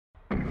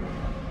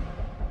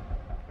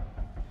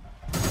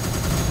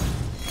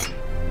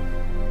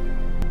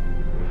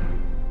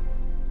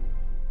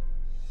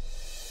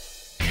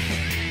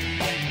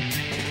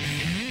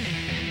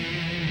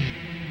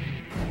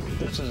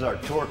is our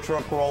tour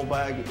trunk roll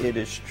bag. It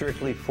is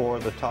strictly for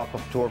the top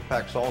of tour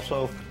packs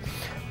also.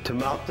 To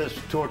mount this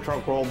tour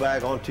trunk roll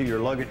bag onto your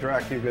luggage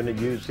rack, you're going to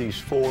use these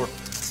 4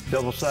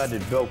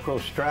 double-sided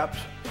Velcro straps.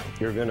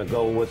 You're going to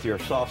go with your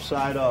soft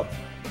side up.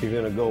 You're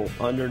going to go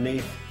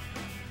underneath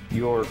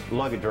your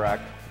luggage rack,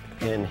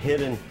 and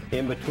hidden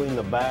in between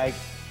the bag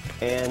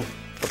and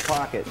the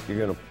pocket, you're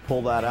going to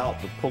pull that out,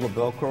 pull the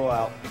Velcro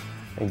out,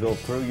 and go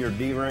through your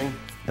D-ring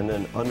and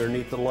then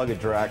underneath the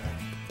luggage rack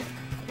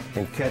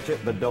and catch it,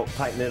 but don't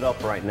tighten it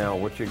up right now.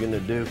 What you're going to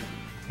do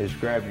is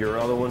grab your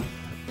other one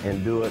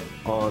and do it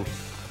on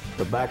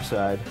the back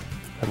side,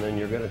 and then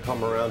you're going to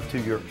come around to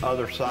your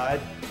other side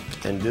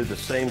and do the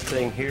same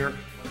thing here.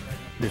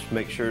 Just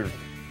make sure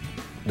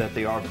that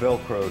they are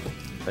Velcroed,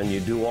 and you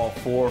do all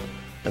 4,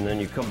 and then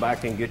you come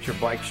back and get your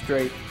bike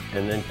straight,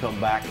 and then come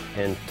back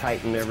and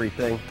tighten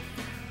everything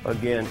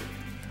again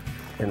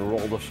and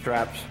roll the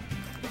straps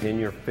in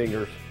your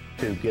fingers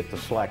to get the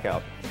slack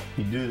out.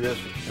 You do this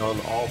on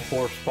all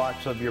 4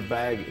 spots of your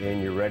bag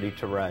and you're ready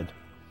to ride.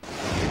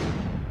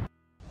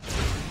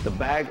 The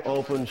bag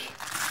opens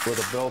with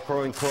a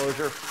Velcro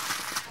enclosure,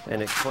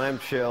 and it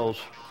clamshells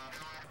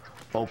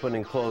open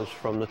and close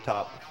from the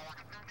top.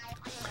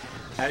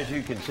 As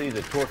you can see,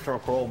 the tour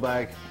trunk roll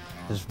bag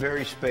is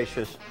very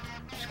spacious.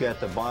 It's got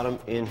the bottom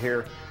in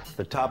here.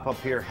 The top up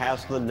here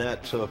has the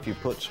net, so if you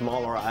put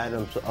smaller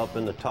items up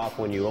in the top,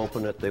 when you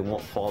open it, they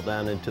won't fall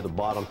down into the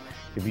bottom.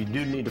 If you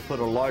do need to put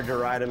a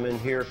larger item in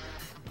here,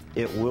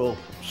 it will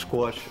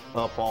squish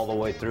up all the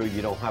way through.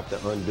 You don't have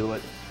to undo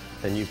it,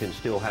 and you can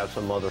still have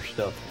some other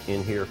stuff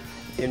in here.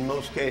 In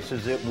most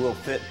cases, it will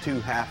fit 2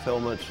 half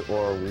helmets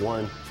or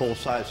 1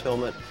 full-size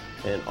helmet,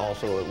 and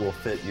also it will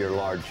fit your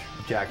large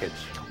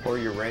jackets or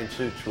your rain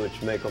suits,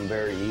 which make them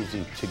very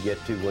easy to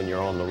get to when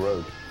you're on the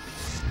road.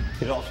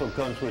 It also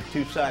comes with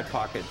 2 side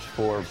pockets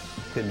for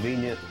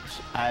convenience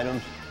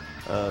items,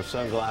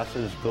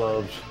 sunglasses,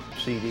 gloves,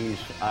 CDs,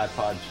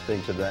 iPods,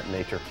 things of that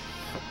nature.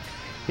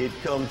 It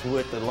comes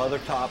with the leather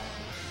top.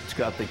 It's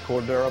got the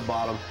Cordura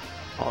bottom.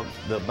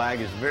 The bag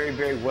is very,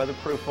 very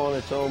weatherproof on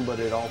its own, but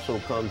it also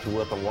comes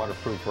with a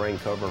waterproof rain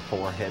cover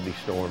for heavy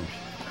storms.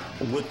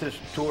 With this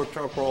tour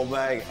trunk roll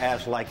bag,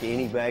 as like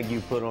any bag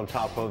you put on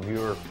top of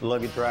your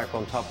luggage rack,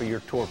 on top of your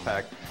tour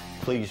pack,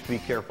 please be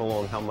careful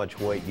on how much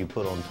weight you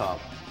put on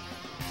top.